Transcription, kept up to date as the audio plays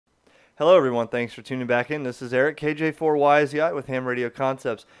Hello everyone, thanks for tuning back in. This is Eric, KJ4YZI with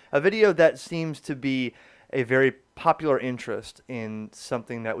HamRadioConcepts, a video that seems to be a very popular interest in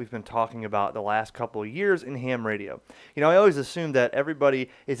something that we've been talking about the last couple of years in ham radio. You know, I always assume that everybody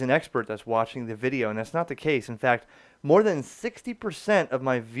is an expert that's watching the video, and that's not the case. In fact, more than 60% of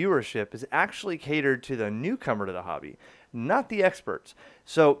my viewership is actually catered to the newcomer to the hobby, not the experts.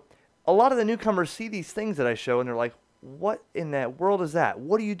 So a lot of the newcomers see these things that I show and they're like, what in that world is that?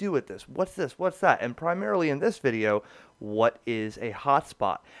 What do you do with this? What's this? What's that? And primarily in this video, what is a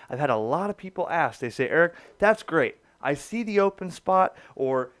hotspot? I've had a lot of people ask. They say, Eric, that's great. I see the open spot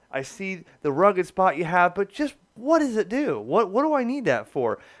or I see the rugged spot you have, but just what does it do? What do I need that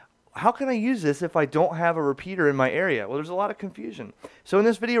for? How can I use this if I don't have a repeater in my area? Well, there's a lot of confusion. So in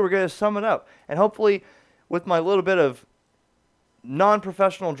this video, we're going to sum it up. And hopefully with my little bit of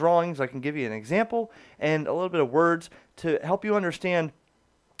non-professional drawings, I can give you an example and a little bit of words to help you understand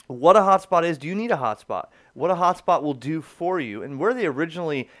what a hotspot is. Do you need a hotspot? What a hotspot will do for you, and where they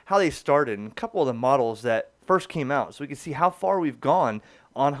originally, how they started, and a couple of the models that first came out, so we can see how far we've gone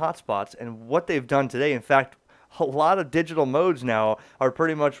on hotspots and what they've done today. In fact, a lot of digital modes now are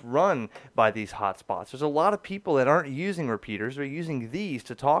pretty much run by these hotspots. There's a lot of people that aren't using repeaters. They're using these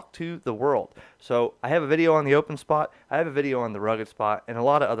to talk to the world. So I have a video on the open spot. I have a video on the rugged spot and a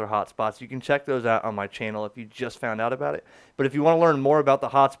lot of other hotspots. You can check those out on my channel if you just found out about it. But if you want to learn more about the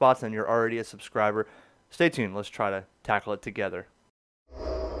hotspots and you're already a subscriber, stay tuned. Let's try to tackle it together.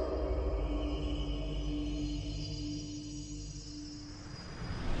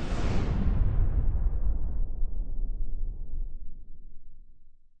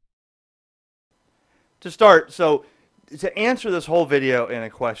 To start, so to answer this whole video in a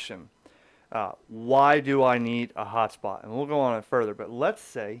question, why do I need a hotspot? And we'll go on it further, but let's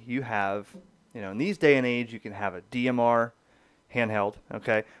say you have, in these day and age, you can have a DMR handheld,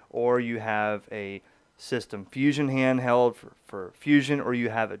 okay, or you have a System Fusion handheld for Fusion, or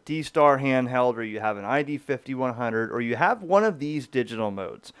you have a DSTAR handheld, or you have an ID5100, or you have one of these digital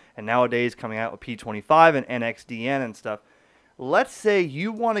modes. And nowadays, coming out with P25 and NXDN and stuff, let's say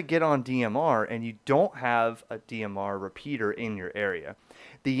you want to get on DMR and you don't have a DMR repeater in your area.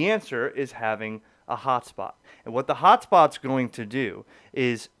 The answer is having a hotspot. And what the hotspot's going to do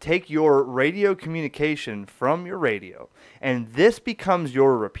is take your radio communication from your radio, and this becomes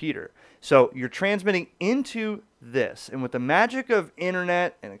your repeater. So you're transmitting into this, and with the magic of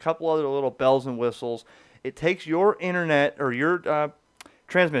internet and a couple other little bells and whistles, it takes your internet or your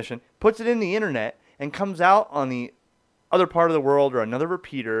transmission, puts it in the internet, and comes out on the other part of the world or another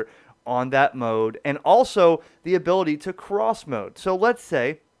repeater on that mode, and also the ability to cross mode. So let's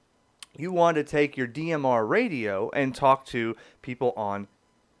say you want to take your DMR radio and talk to people on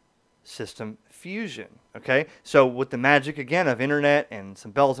System Fusion, okay? So with the magic, again, of internet and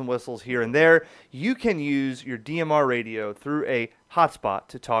some bells and whistles here and there, you can use your DMR radio through a hotspot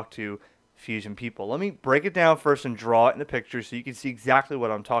to talk to Fusion people. Let me break it down first and draw it in a picture so you can see exactly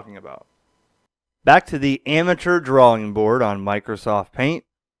what I'm talking about. Back to the amateur drawing board on Microsoft Paint,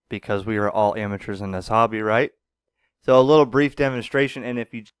 because we are all amateurs in this hobby, right? So a little brief demonstration, and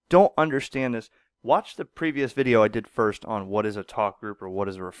if you don't understand this, watch the previous video I did first on what is a talk group or what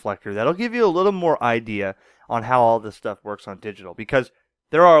is a reflector. That'll give you a little more idea on how all this stuff works on digital, because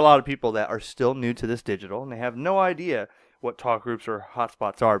there are a lot of people that are still new to this digital, and they have no idea what talk groups or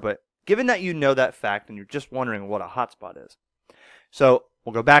hotspots are. But given that you know that fact, and you're just wondering what a hotspot is, so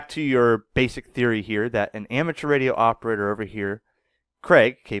we'll go back to your basic theory here that an amateur radio operator over here,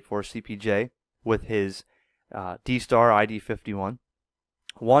 Craig, K4CPJ, with his DSTAR ID51,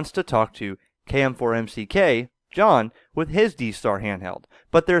 wants to talk to KM4MCK, John, with his DSTAR handheld,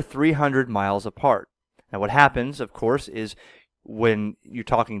 but they're 300 miles apart. Now what happens, of course, is when you're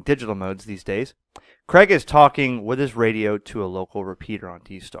talking digital modes these days, Craig is talking with his radio to a local repeater on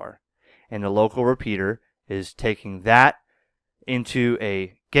DSTAR, and the local repeater is taking that into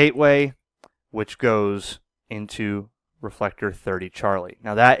a gateway, which goes into reflector 30 Charlie.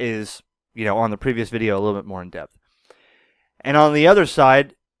 Now that is, on the previous video, a little bit more in depth. And on the other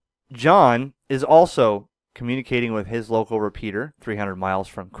side, John is also communicating with his local repeater, 300 miles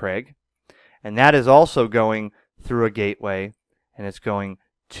from Craig, and that is also going through a gateway, and it's going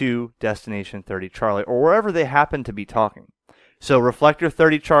to destination 30 Charlie, or wherever they happen to be talking. So reflector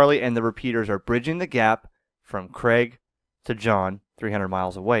 30 Charlie and the repeaters are bridging the gap from Craig to John, 300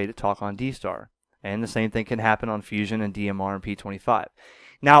 miles away, to talk on DSTAR. And the same thing can happen on Fusion and DMR and P25.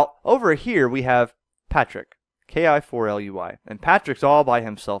 Now, over here we have Patrick, KI4LUI, and Patrick's all by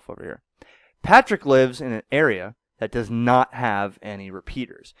himself over here. Patrick lives in an area that does not have any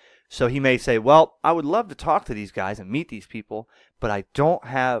repeaters. So he may say, well, I would love to talk to these guys and meet these people, but I don't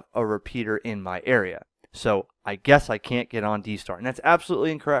have a repeater in my area. So I guess I can't get on DSTAR. And that's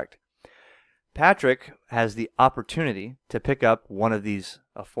absolutely incorrect. Patrick has the opportunity to pick up one of these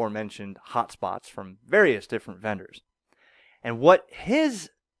aforementioned hotspots from various different vendors. And what his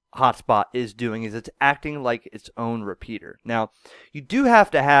hotspot is doing is it's acting like its own repeater. Now, you do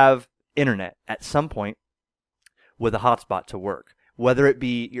have to have internet at some point with a hotspot to work, whether it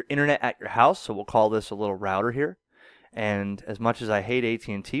be your internet at your house, so we'll call this a little router here. And as much as I hate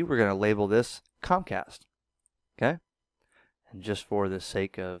AT&T, we're going to label this Comcast. Okay? And just for the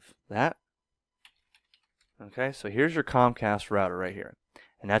sake of that, okay, so here's your Comcast router right here.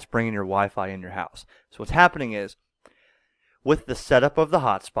 And that's bringing your Wi-Fi in your house. So what's happening is, with the setup of the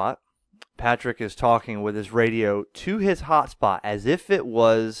hotspot, Patrick is talking with his radio to his hotspot as if it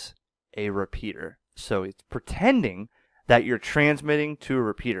was a repeater. So it's pretending that you're transmitting to a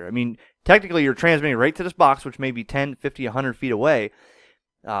repeater. I mean, technically you're transmitting right to this box, which may be 10, 50, 100 feet away,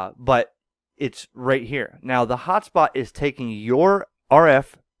 but it's right here. Now, the hotspot is taking your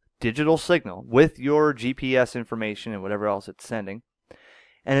RF digital signal with your GPS information and whatever else it's sending,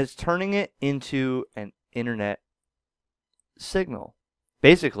 and it's turning it into an internet signal.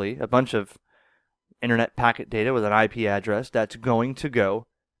 Basically, a bunch of internet packet data with an IP address that's going to go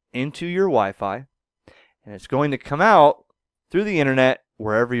into your Wi-Fi, and it's going to come out through the internet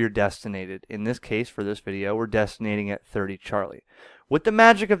wherever you're destinated. In this case, for this video, we're destinating at 30 Charlie. With the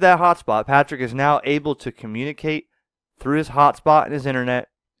magic of that hotspot, Patrick is now able to communicate through his hotspot and his internet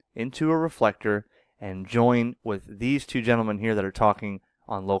into a reflector and join with these two gentlemen here that are talking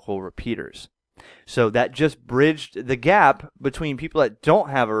on local repeaters. So that just bridged the gap between people that don't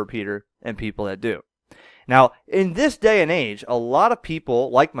have a repeater and people that do. Now, in this day and age, a lot of people,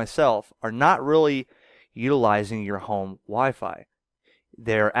 like myself, are not really utilizing your home Wi-Fi.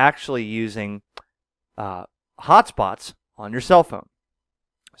 They're actually using hotspots on your cell phone.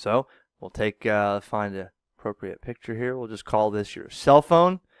 So we'll find the appropriate picture here. We'll just call this your cell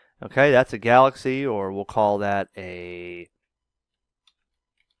phone. Okay, that's a Galaxy, or we'll call that a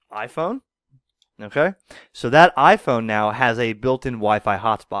iPhone. Okay, so that iPhone now has a built-in Wi-Fi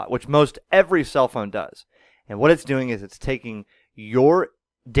hotspot, which most every cell phone does. And what it's doing is it's taking your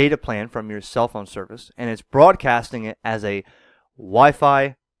data plan from your cell phone service and it's broadcasting it as a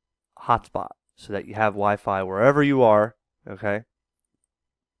Wi-Fi hotspot so that you have Wi-Fi wherever you are. Okay,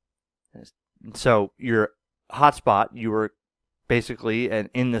 so your hotspot, you were basically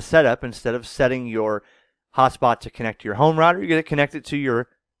in the setup, instead of setting your hotspot to connect to your home router, you're going to connect it to your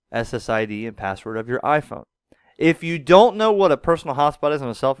SSID and password of your iPhone. If you don't know what a personal hotspot is on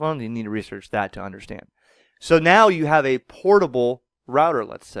a cell phone, you need to research that to understand. So now you have a portable router,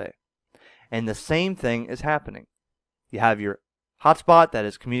 let's say, and the same thing is happening. You have your hotspot that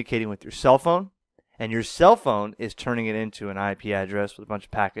is communicating with your cell phone, and your cell phone is turning it into an IP address with a bunch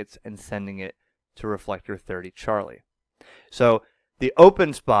of packets and sending it to reflector 30 Charlie. So the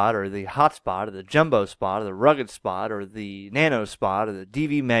open spot, or the hotspot, or the jumbo spot, or the rugged spot, or the nano spot, or the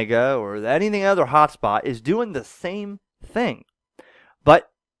DV mega, or anything other hotspot is doing the same thing,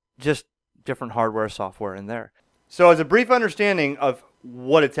 but just different hardware, software in there. So as a brief understanding of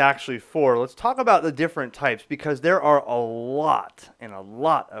what it's actually for, let's talk about the different types, because there are a lot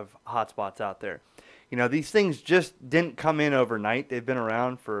of hotspots out there. You know, these things just didn't come in overnight. They've been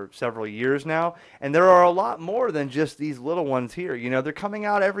around for several years now, and there are a lot more than just these little ones here. You know, they're coming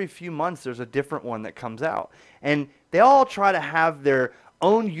out every few months. There's a different one that comes out, and they all try to have their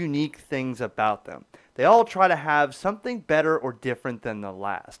own unique things about them. They all try to have something better or different than the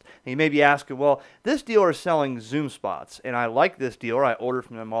last. And you may be asking, well, this dealer is selling zoom spots, and I like this dealer. I order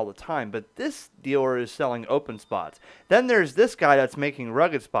from them all the time, but this dealer is selling open spots. Then there's this guy that's making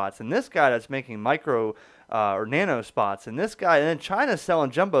rugged spots, and this guy that's making micro or nano spots, and this guy, and then China's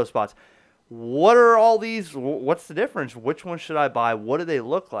selling jumbo spots. What are all these? What's the difference? Which one should I buy? What do they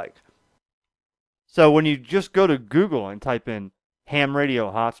look like? So when you just go to Google and type in ham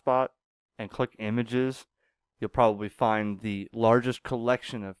radio hotspot and click images, you'll probably find the largest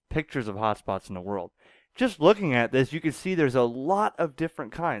collection of pictures of hotspots in the world. Just looking at this, you can see there's a lot of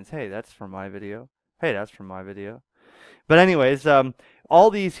different kinds. Hey, that's from my video. Hey, that's from my video. But anyways,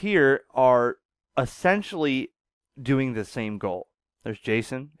 all these here are essentially doing the same goal. There's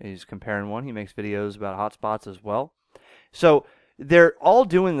Jason. He's comparing one. He makes videos about hotspots as well. So they're all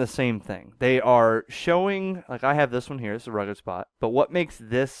doing the same thing. They are showing, like I have this one here. It's a rugged spot. But what makes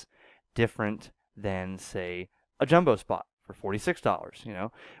this different than, say, a jumbo spot for $46, you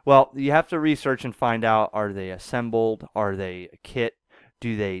know? Well, you have to research and find out, are they assembled? Are they a kit?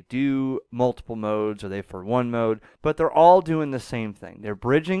 Do they do multiple modes? Are they for one mode? But they're all doing the same thing. They're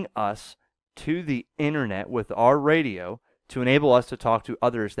bridging us to the internet with our radio to enable us to talk to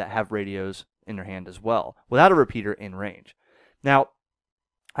others that have radios in their hand as well, without a repeater in range. Now,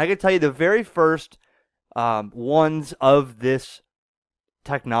 I can tell you the very first ones of this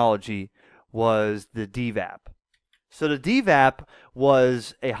technology was the DVAP. So the DVAP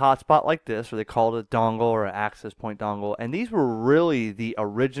was a hotspot like this, or they called it a dongle or an access point dongle, and these were really the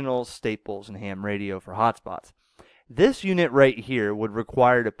original staples in ham radio for hotspots. This unit right here would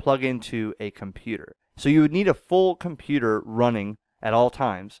require to plug into a computer. So you would need a full computer running at all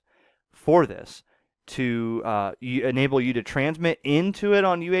times for this to enable you to transmit into it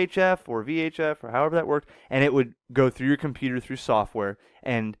on UHF or VHF or however that worked, and it would go through your computer through software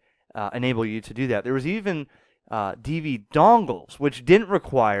and enable you to do that. There was even DV dongles, which didn't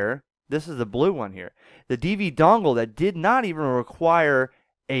require, this is the blue one here, the DV dongle that did not even require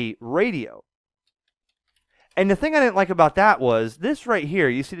a radio. And the thing I didn't like about that was this right here.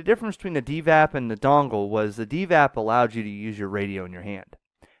 You see the difference between the DVAP and the dongle was the DVAP allowed you to use your radio in your hand.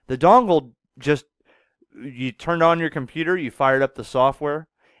 The dongle just, you turned on your computer, you fired up the software,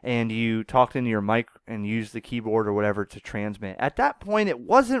 and you talked into your mic and used the keyboard or whatever to transmit. At that point, it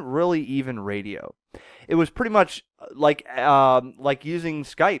wasn't really even radio. It was pretty much like using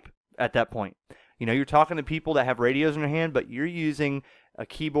Skype at that point. You know, you're talking to people that have radios in their hand, but you're using a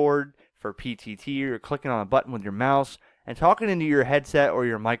keyboard for PTT, or clicking on a button with your mouse and talking into your headset or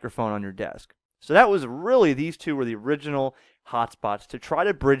your microphone on your desk. So that was really, these two were the original hotspots to try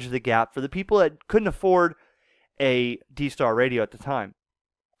to bridge the gap for the people that couldn't afford a DSTAR radio at the time.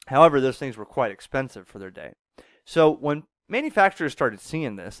 However, those things were quite expensive for their day. So when manufacturers started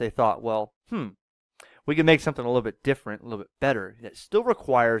seeing this, they thought, well, we can make something a little bit different, a little bit better, that still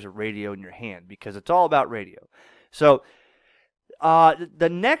requires a radio in your hand, because it's all about radio. So the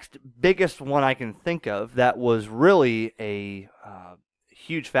next biggest one I can think of that was really a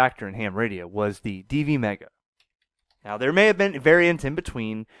huge factor in ham radio was the DV Mega. Now, there may have been variants in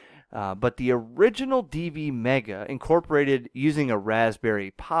between, but the original DV Mega incorporated using a Raspberry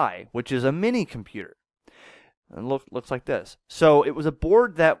Pi, which is a mini computer. And looks like this. So it was a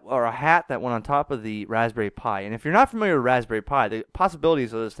board that, or a hat that went on top of the Raspberry Pi. And if you're not familiar with Raspberry Pi, the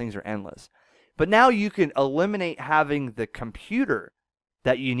possibilities of those things are endless. But now you can eliminate having the computer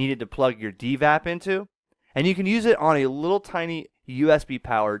that you needed to plug your DVAP into, and you can use it on a little tiny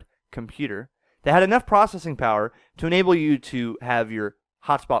USB-powered computer that had enough processing power to enable you to have your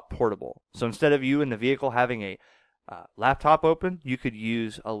hotspot portable. So instead of you in the vehicle having a laptop open, you could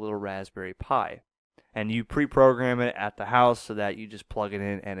use a little Raspberry Pi. And you pre-program it at the house so that you just plug it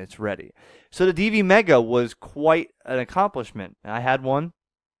in and it's ready. So the DV Mega was quite an accomplishment. I had one.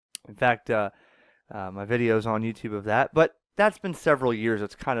 In fact, my video's on YouTube of that. But that's been several years.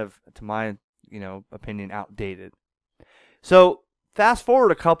 It's kind of, to my opinion, outdated. So fast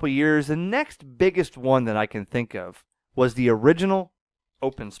forward a couple years, the next biggest one that I can think of was the original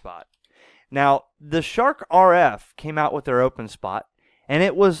OpenSpot. Now, the Shark RF came out with their OpenSpot, and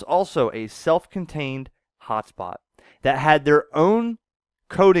it was also a self-contained hotspot that had their own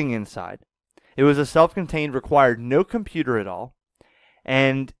coding inside. It was a self-contained, required no computer at all,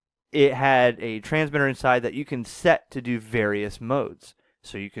 and it had a transmitter inside that you can set to do various modes.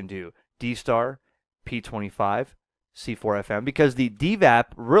 So you can do DSTAR, P25, C4FM, because the DVAP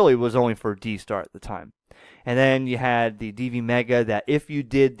really was only for DSTAR at the time. And then you had the DV Mega that if you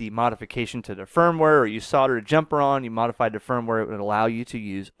did the modification to the firmware, or you soldered a jumper on, you modified the firmware, it would allow you to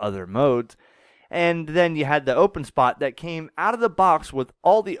use other modes. And then you had the OpenSpot that came out of the box with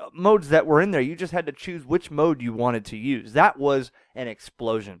all the modes that were in there. You just had to choose which mode you wanted to use. That was an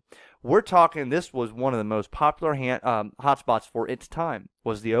explosion. We're talking, this was one of the most popular hotspots for its time,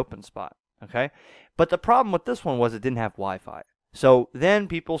 was the OpenSpot. Okay? But the problem with this one was it didn't have Wi-Fi. So then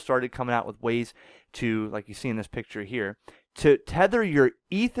people started coming out with ways to, like you see in this picture here, to tether your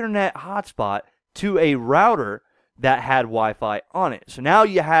Ethernet hotspot to a router that had Wi-Fi on it. So now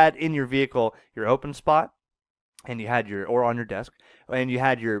you had in your vehicle your OpenSpot, and you had your, or on your desk, and you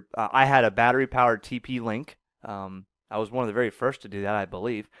had your, I had a battery-powered TP-Link. I was one of the very first to do that, I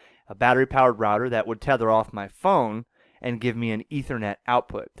believe. A battery-powered router that would tether off my phone and give me an Ethernet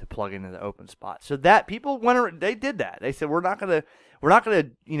output to plug into the OpenSpot. So that people went, they did that. They said, we're not gonna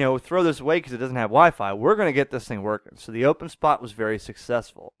throw this away because it doesn't have Wi-Fi. We're gonna get this thing working. So the OpenSpot was very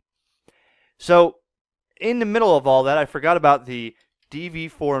successful. So in the middle of all that, I forgot about the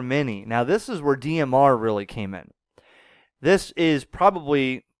DV4 Mini. Now this is where DMR really came in. This is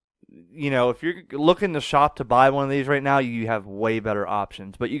probably if you're looking to shop to buy one of these right now, you have way better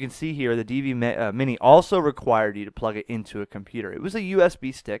options. But you can see here the DV Mini also required you to plug it into a computer. It was a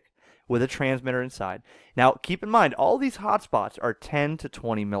USB stick with a transmitter inside. Now, keep in mind, all these hotspots are 10 to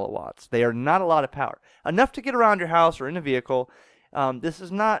 20 milliwatts. They are not a lot of power. Enough to get around your house or in a vehicle. This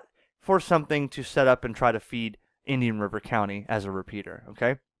is not for something to set up and try to feed Indian River County as a repeater,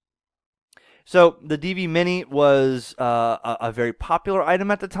 okay? So the DV Mini was a very popular item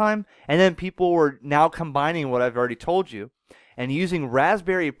at the time, and then people were now combining what I've already told you and using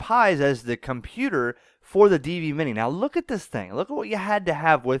Raspberry Pis as the computer for the DV Mini. Now look at this thing. Look at what you had to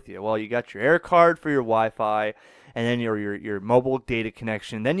have with you. Well, you got your air card for your Wi-Fi, and then your mobile data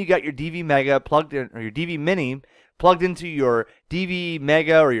connection. Then you got your DV Mega plugged in, or your DV Mini plugged into your DV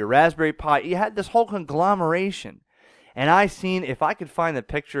Mega or your Raspberry Pi. You had this whole conglomeration. And I seen, if I could find the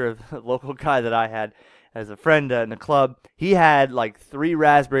picture of the local guy that I had as a friend in the club, he had like 3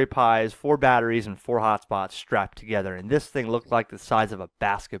 Raspberry Pis, 4 batteries, and 4 hotspots strapped together. And this thing looked like the size of a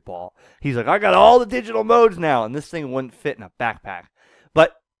basketball. He's like, I got all the digital modes now. And this thing wouldn't fit in a backpack.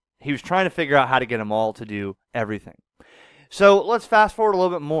 But he was trying to figure out how to get them all to do everything. So let's fast forward a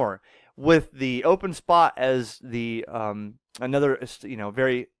little bit more. With the OpenSpot as the another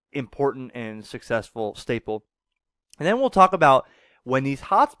very important and successful staple. And then we'll talk about when these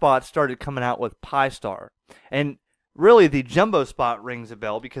hotspots started coming out with Pi-Star. And really the Jumbo Spot rings a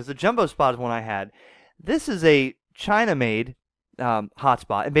bell, because the Jumbo Spot is one I had. This is a China-made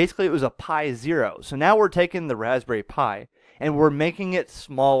hotspot, and basically it was a Pi Zero. So now we're taking the Raspberry Pi and we're making it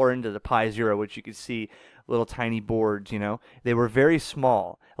smaller into the Pi Zero, which you can see little tiny boards, They were very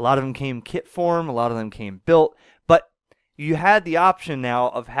small. A lot of them came kit form, a lot of them came built, but you had the option now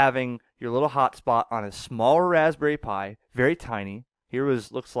of having your little hotspot on a smaller Raspberry Pi, very tiny. Here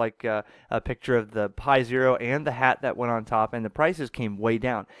looks like a picture of the Pi Zero and the hat that went on top, and the prices came way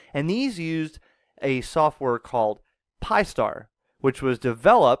down. And these used a software called Pi-Star, which was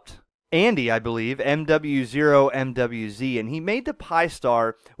developed, Andy, I believe, MW0MWZ, and he made the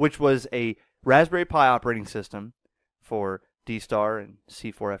Pi-Star, which was a Raspberry Pi operating system for DSTAR and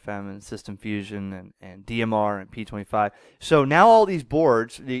C4FM and System Fusion and DMR and P25. So now all these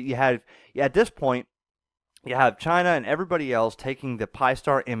boards, at this point, you have China and everybody else taking the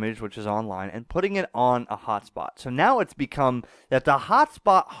Pi-Star image, which is online, and putting it on a hotspot. So now it's become that the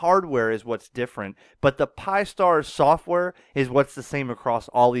hotspot hardware is what's different, but the Pi-Star software is what's the same across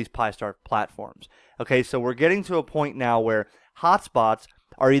all these Pi-Star platforms. Okay, so we're getting to a point now where hotspots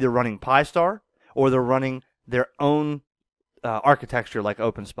are either running Pi-Star or they're running their own architecture like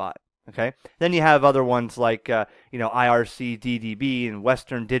OpenSpot. Okay, then you have other ones like IRC DDB and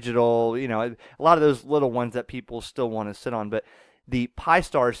Western Digital. A lot of those little ones that people still want to sit on. But the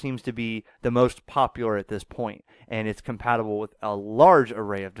Pi-Star seems to be the most popular at this point, and it's compatible with a large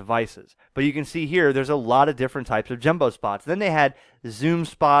array of devices. But you can see here, there's a lot of different types of jumbo spots. Then they had zoom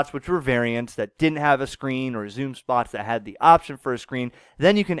spots, which were variants that didn't have a screen, or zoom spots that had the option for a screen.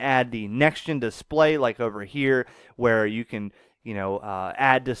 Then you can add the next-gen display, like over here, where you can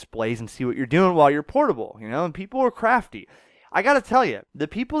add displays and see what you're doing while you're portable, and people are crafty. I got to tell you, the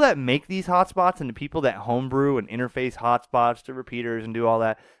people that make these hotspots and the people that homebrew and interface hotspots to repeaters and do all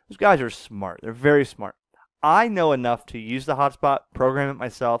that, those guys are smart. They're very smart. I know enough to use the hotspot, program it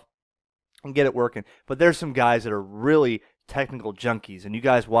myself, and get it working. But there's some guys that are really technical junkies, and you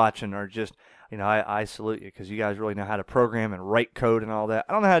guys watching are just, I salute you, because you guys really know how to program and write code and all that.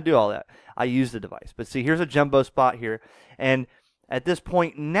 I don't know how to do all that. I use the device. But see, here's a jumbo spot here, and at this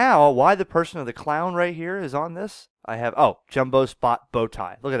point now, why the person of the clown right here is on this, I have, jumbo spot bow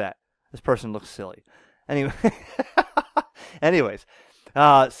tie. Look at that. This person looks silly. Anyway, anyways,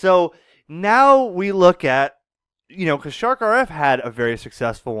 so now we look at, because Shark RF had a very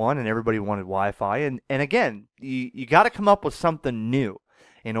successful one and everybody wanted Wi-Fi. And again, you got to come up with something new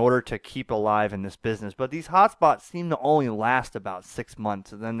in order to keep alive in this business. But these hotspots seem to only last about 6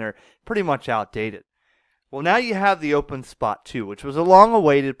 months, and then they're pretty much outdated. Well, now you have the OpenSpot 2, which was a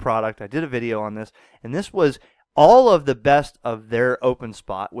long-awaited product. I did a video on this, and this was all of the best of their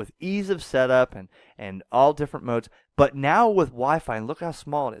OpenSpot with ease of setup and all different modes. But now with Wi-Fi, and look how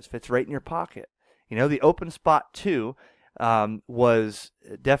small it is, fits right in your pocket. The OpenSpot 2 was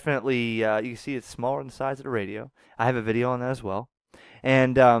definitely, you can see it's smaller than the size of the radio. I have a video on that as well.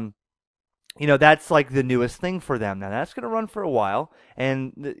 And that's like the newest thing for them. Now that's going to run for a while,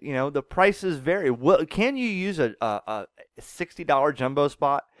 and the prices vary. Well, can you use a $60 jumbo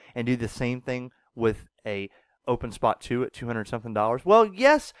spot and do the same thing with a OpenSpot 2 at $200 something? Well,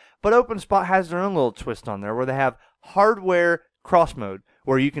 yes, but OpenSpot has their own little twist on there, where they have hardware cross mode,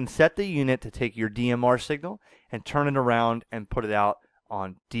 where you can set the unit to take your DMR signal and turn it around and put it out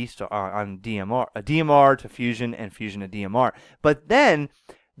on DSTAR on DMR, a DMR to Fusion and Fusion to DMR. But then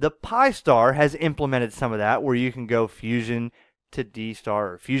the Pi-Star has implemented some of that, where you can go Fusion to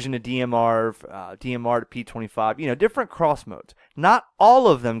DSTAR or Fusion to DMR, DMR to P25. You know, different cross modes. Not all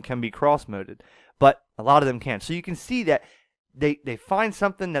of them can be cross moded, but a lot of them can. So you can see that they find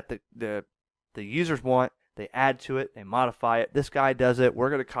something that the users want. They add to it, they modify it. This guy does it. We're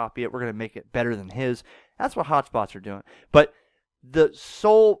going to copy it. We're going to make it better than his. That's what hotspots are doing. But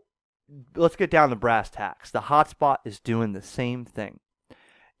let's get down to brass tacks. The hotspot is doing the same thing.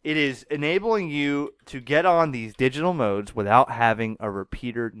 It is enabling you to get on these digital modes without having a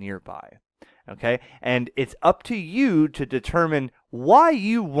repeater nearby. Okay? And it's up to you to determine why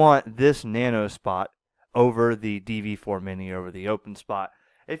you want this nano spot over the DV4 Mini, over the open spot.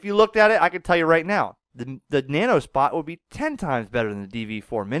 If you looked at it, I can tell you right now, the nano spot would be 10 times better than the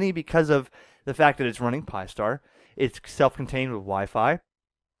DV4 Mini because of the fact that it's running Pi-Star. It's self-contained with Wi-Fi.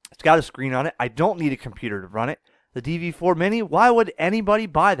 It's got a screen on it. I don't need a computer to run it. The DV4 Mini, why would anybody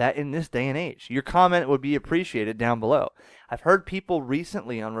buy that in this day and age? Your comment would be appreciated down below. I've heard people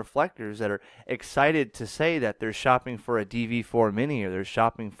recently on Reflectors that are excited to say that they're shopping for a DV4 Mini or they're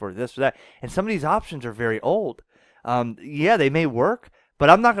shopping for this or that. And some of these options are very old. Yeah, they may work, but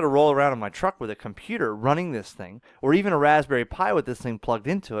I'm not going to roll around in my truck with a computer running this thing, or even a Raspberry Pi with this thing plugged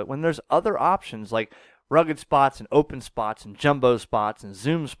into it, when there's other options like rugged spots and open spots and jumbo spots and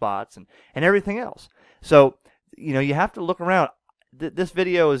zoom spots and everything else. So, you know, you have to look around. This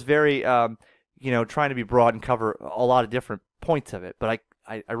video is very, you know, trying to be broad and cover a lot of different points of it, but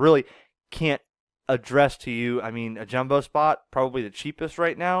I really can't address to you. I mean, a jumbo spot, probably the cheapest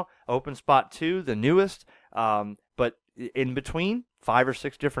right now. Open spot 2, the newest. But in between, 5 or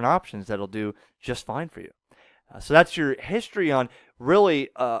 6 different options that'll do just fine for you. So that's your history on really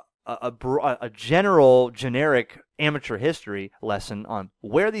a generic amateur history lesson on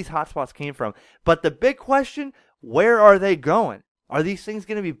where these hotspots came from. But the big question, where are they going? Are these things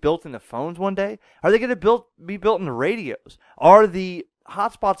going to be built into phones one day? Are they going to be built into radios? Are the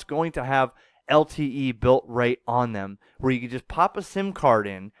hotspots going to have LTE built right on them, where you can just pop a SIM card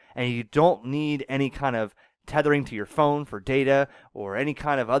in and you don't need any kind of tethering to your phone for data or any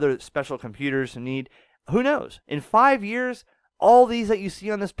kind of other special computers you need? Who knows? In 5 years, all these that you see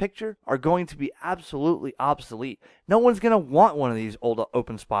on this picture are going to be absolutely obsolete. No one's going to want one of these old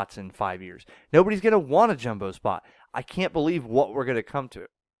open spots in 5 years. Nobody's going to want a jumbo spot. I can't believe what we're going to come to.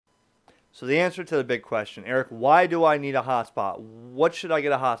 So the answer to the big question, Eric, why do I need a hotspot? What should I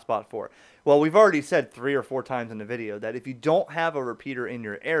get a hotspot for? Well, we've already said 3 or 4 times in the video that if you don't have a repeater in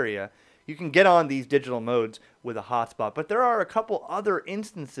your area, you can get on these digital modes with a hotspot. But there are a couple other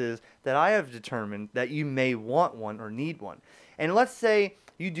instances that I have determined that you may want one or need one. And let's say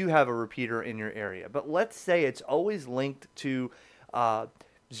you do have a repeater in your area, but let's say it's always linked to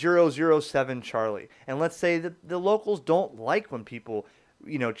 007 Charlie. And let's say that the locals don't like when people,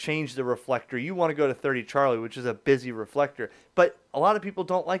 you know, change the reflector. You want to go to 30 Charlie, which is a busy reflector. But a lot of people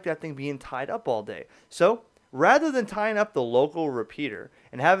don't like that thing being tied up all day. So rather than tying up the local repeater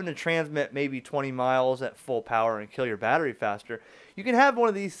and having to transmit maybe 20 miles at full power and kill your battery faster, you can have one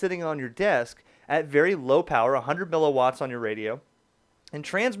of these sitting on your desk at very low power, 100 milliwatts on your radio, and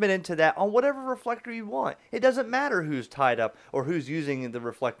transmit into that on whatever reflector you want. It doesn't matter who's tied up or who's using the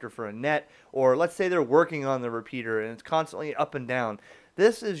reflector for a net, or let's say they're working on the repeater and it's constantly up and down.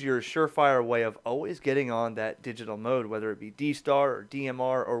 This is your surefire way of always getting on that digital mode, whether it be DSTAR or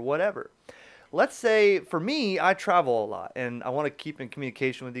DMR or whatever. Let's say, for me, I travel a lot, and I want to keep in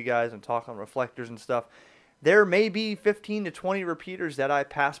communication with you guys and talk on reflectors and stuff. There may be 15 to 20 repeaters that I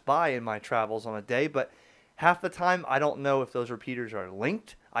pass by in my travels on a day, but half the time I don't know if those repeaters are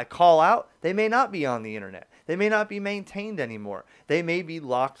linked. I call out, they may not be on the internet. They may not be maintained anymore. They may be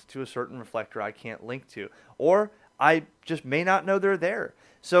locked to a certain reflector I can't link to, or I just may not know they're there.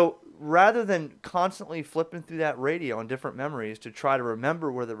 So rather than constantly flipping through that radio on different memories to try to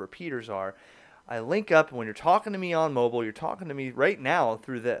remember where the repeaters are, I link up, and when you're talking to me on mobile, you're talking to me right now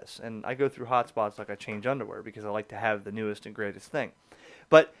through this. And I go through hotspots like I change underwear because I like to have the newest and greatest thing.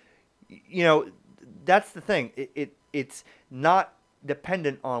 But, you know, that's the thing. It's not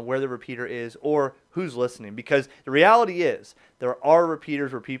dependent on where the repeater is or who's listening, because the reality is there are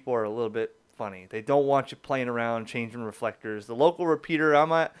repeaters where people are a little bit funny. They don't want you playing around, changing reflectors. The local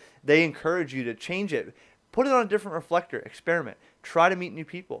repeater, they encourage you to change it. Put it on a different reflector. Experiment. Try to meet new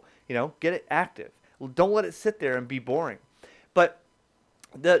people. You know, get it active. Don't let it sit there and be boring. But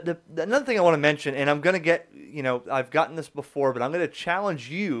another thing I want to mention, and I'm going to get, you know, I've gotten this before, but I'm going to challenge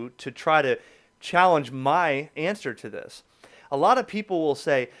you to try to challenge my answer to this. A lot of people will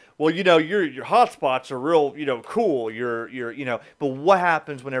say, well, your hotspots are real, cool. But what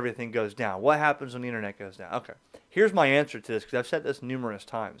happens when everything goes down? What happens when the internet goes down? Okay, here's my answer to this, because I've said this numerous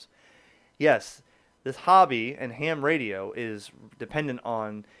times. Yes, this hobby and ham radio is dependent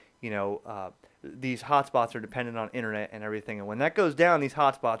on, these hotspots are dependent on internet and everything. And when that goes down, these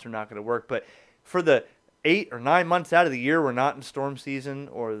hotspots are not going to work. But for the 8 or 9 months out of the year we're not in storm season,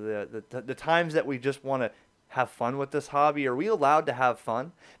 or the times that we just want to have fun with this hobby, are we allowed to have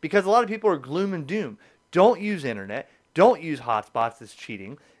fun? Because a lot of people are gloom and doom. Don't use internet. Don't use hotspots. It's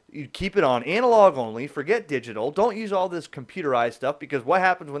cheating. You keep it on analog only. Forget digital. Don't use all this computerized stuff, because what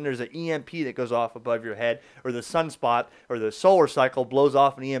happens when there's an EMP that goes off above your head, or the sunspot or the solar cycle blows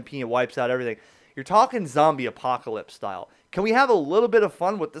off an EMP and wipes out everything? You're talking zombie apocalypse style. Can we have a little bit of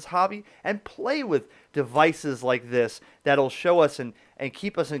fun with this hobby and play with devices like this that'll show us and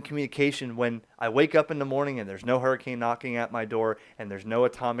keep us in communication when I wake up in the morning and there's no hurricane knocking at my door and there's no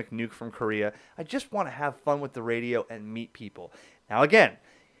atomic nuke from Korea? I just want to have fun with the radio and meet people. Now again,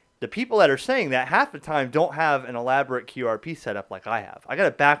 the people that are saying that half the time don't have an elaborate QRP setup like I have. I got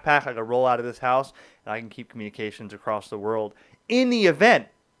a backpack I can roll out of this house, and I can keep communications across the world in the event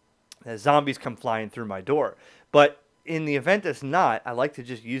that zombies come flying through my door. But in the event it's not, I like to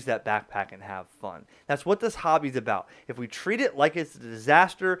just use that backpack and have fun. That's what this hobby's about. If we treat it like it's a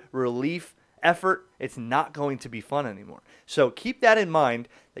disaster relief effort, it's not going to be fun anymore. So keep that in mind,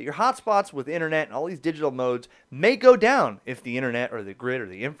 that your hotspots with internet and all these digital modes may go down if the internet or the grid or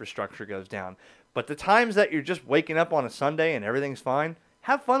the infrastructure goes down. But the times that you're just waking up on a Sunday and everything's fine,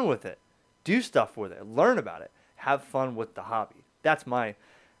 have fun with it. Do stuff with it. Learn about it. Have fun with the hobby. That's my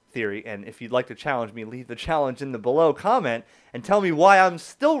theory. And if you'd like to challenge me, leave the challenge in the below comment and tell me why I'm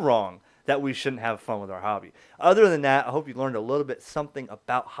still wrong that we shouldn't have fun with our hobby. Other than that, I hope you learned a little bit something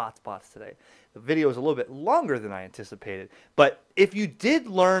about hotspots today. The video is a little bit longer than I anticipated, but if you did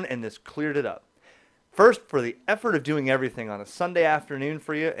learn and this cleared it up, first, for the effort of doing everything on a Sunday afternoon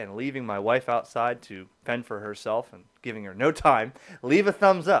for you and leaving my wife outside to fend for herself and giving her no time, leave a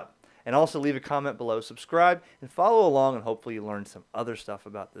thumbs up. And also leave a comment below, subscribe, and follow along, and hopefully you learned some other stuff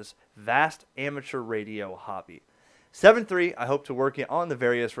about this vast amateur radio hobby. 7-3, I hope to work on the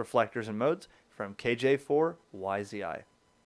various reflectors and modes from KJ4YZI.